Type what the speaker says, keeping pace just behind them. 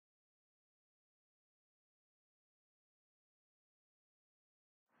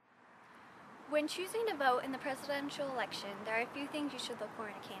When choosing to vote in the presidential election, there are a few things you should look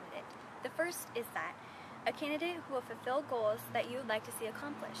for in a candidate. The first is that a candidate who will fulfill goals that you would like to see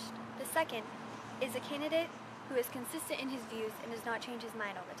accomplished. The second is a candidate who is consistent in his views and does not change his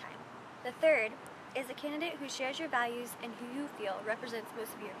mind all the time. The third is a candidate who shares your values and who you feel represents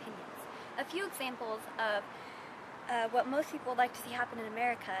most of your opinions. A few examples of what most people would like to see happen in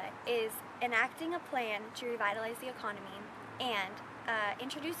America is enacting a plan to revitalize the economy and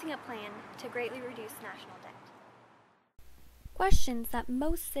introducing a plan to greatly reduce national debt. Questions that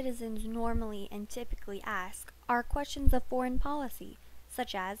most citizens normally and typically ask are questions of foreign policy,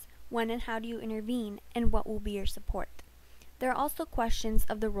 such as when and how do you intervene and what will be your support. There are also questions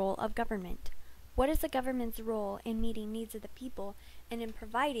of the role of government. What is the government's role in meeting needs of the people and in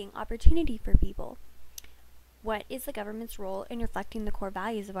providing opportunity for people? What is the government's role in reflecting the core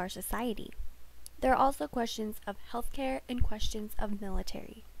values of our society? There are also questions of healthcare and questions of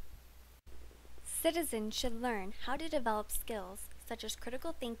military. Citizens should learn how to develop skills such as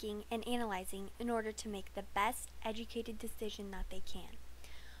critical thinking and analyzing in order to make the best educated decision that they can.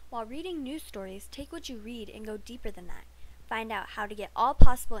 While reading news stories, take what you read and go deeper than that. Find out how to get all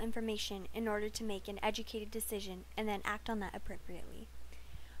possible information in order to make an educated decision and then act on that appropriately.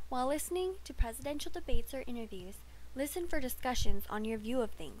 While listening to presidential debates or interviews, listen for discussions on your view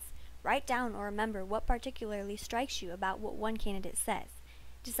of things. Write down or remember what particularly strikes you about what one candidate says.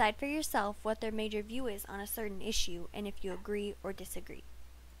 Decide for yourself what their major view is on a certain issue and if you agree or disagree.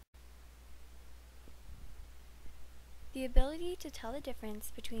 The ability to tell the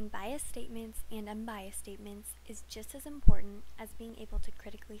difference between biased statements and unbiased statements is just as important as being able to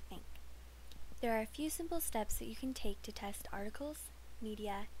critically think. There are a few simple steps that you can take to test articles,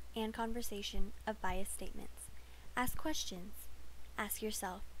 media, and conversation of biased statements. Ask questions. Ask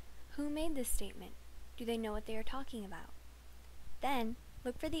yourself, who made this statement? Do they know what they are talking about? Then,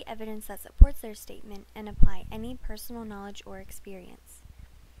 look for the evidence that supports their statement and apply any personal knowledge or experience.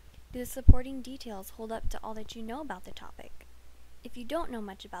 Do the supporting details hold up to all that you know about the topic? If you don't know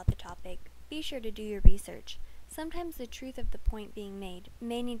much about the topic, be sure to do your research. Sometimes the truth of the point being made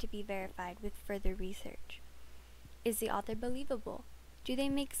may need to be verified with further research. Is the author believable? Do they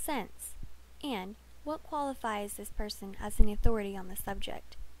make sense? And what qualifies this person as an authority on the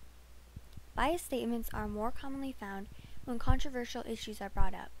subject? Biased statements are more commonly found when controversial issues are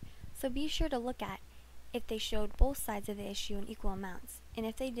brought up, so be sure to look at if they showed both sides of the issue in equal amounts, and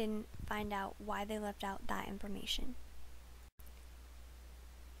if they didn't, find out why they left out that information.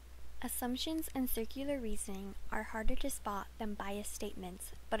 Assumptions and circular reasoning are harder to spot than biased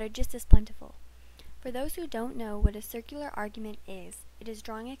statements, but are just as plentiful. For those who don't know what a circular argument is, it is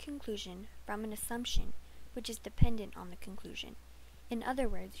drawing a conclusion from an assumption which is dependent on the conclusion. In other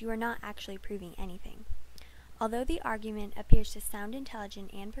words, you are not actually proving anything. Although the argument appears to sound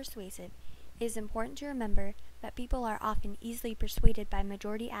intelligent and persuasive, it is important to remember that people are often easily persuaded by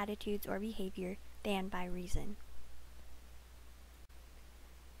majority attitudes or behavior than by reason.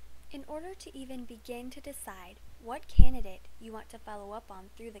 In order to even begin to decide what candidate you want to follow up on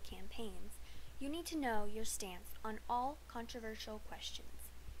through the campaigns, you need to know your stance on all controversial questions.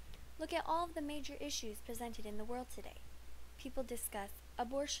 Look at all of the major issues presented in the world today. People discuss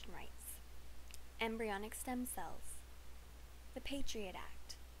abortion rights, embryonic stem cells, the Patriot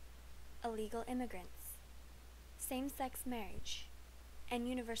Act, illegal immigrants, same-sex marriage, and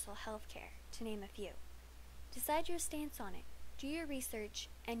universal health care, to name a few. Decide your stance on it, do your research,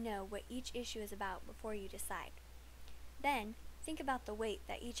 and know what each issue is about before you decide. Then, think about the weight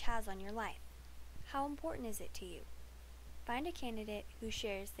that each has on your life. How important is it to you? Find a candidate who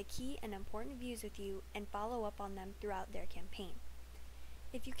shares the key and important views with you and follow up on them throughout their campaign.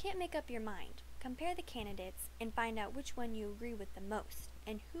 If you can't make up your mind, compare the candidates and find out which one you agree with the most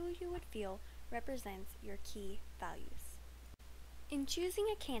and who you would feel represents your key values. In choosing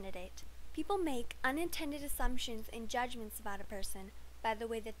a candidate, people make unintended assumptions and judgments about a person by the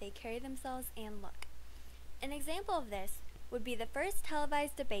way that they carry themselves and look. An example of this would be the first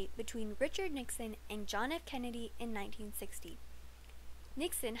televised debate between Richard Nixon and John F. Kennedy in 1960.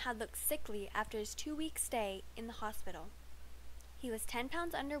 Nixon had looked sickly after his 2-week stay in the hospital. He was 10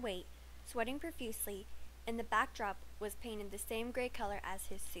 pounds underweight, sweating profusely, and the backdrop was painted the same gray color as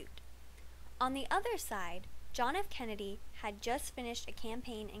his suit. On the other side, John F. Kennedy had just finished a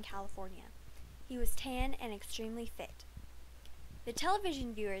campaign in California. He was tan and extremely fit. The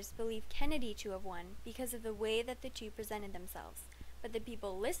television viewers believed Kennedy to have won because of the way that the two presented themselves, but the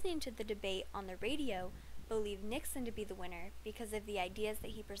people listening to the debate on the radio believed Nixon to be the winner because of the ideas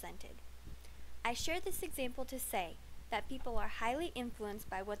that he presented. I share this example to say that people are highly influenced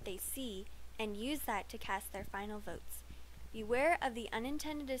by what they see and use that to cast their final votes. Beware of the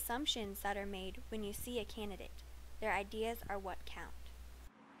unintended assumptions that are made when you see a candidate. Their ideas are what count.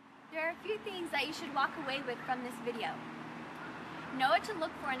 There are a few things that you should walk away with from this video. Know what to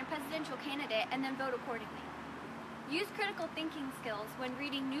look for in a presidential candidate and then vote accordingly. Use critical thinking skills when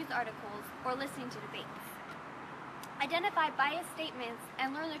reading news articles or listening to debates. Identify biased statements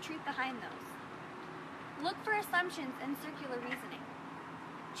and learn the truth behind those. Look for assumptions and circular reasoning.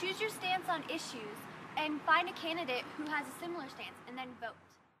 Choose your stance on issues and find a candidate who has a similar stance and then vote.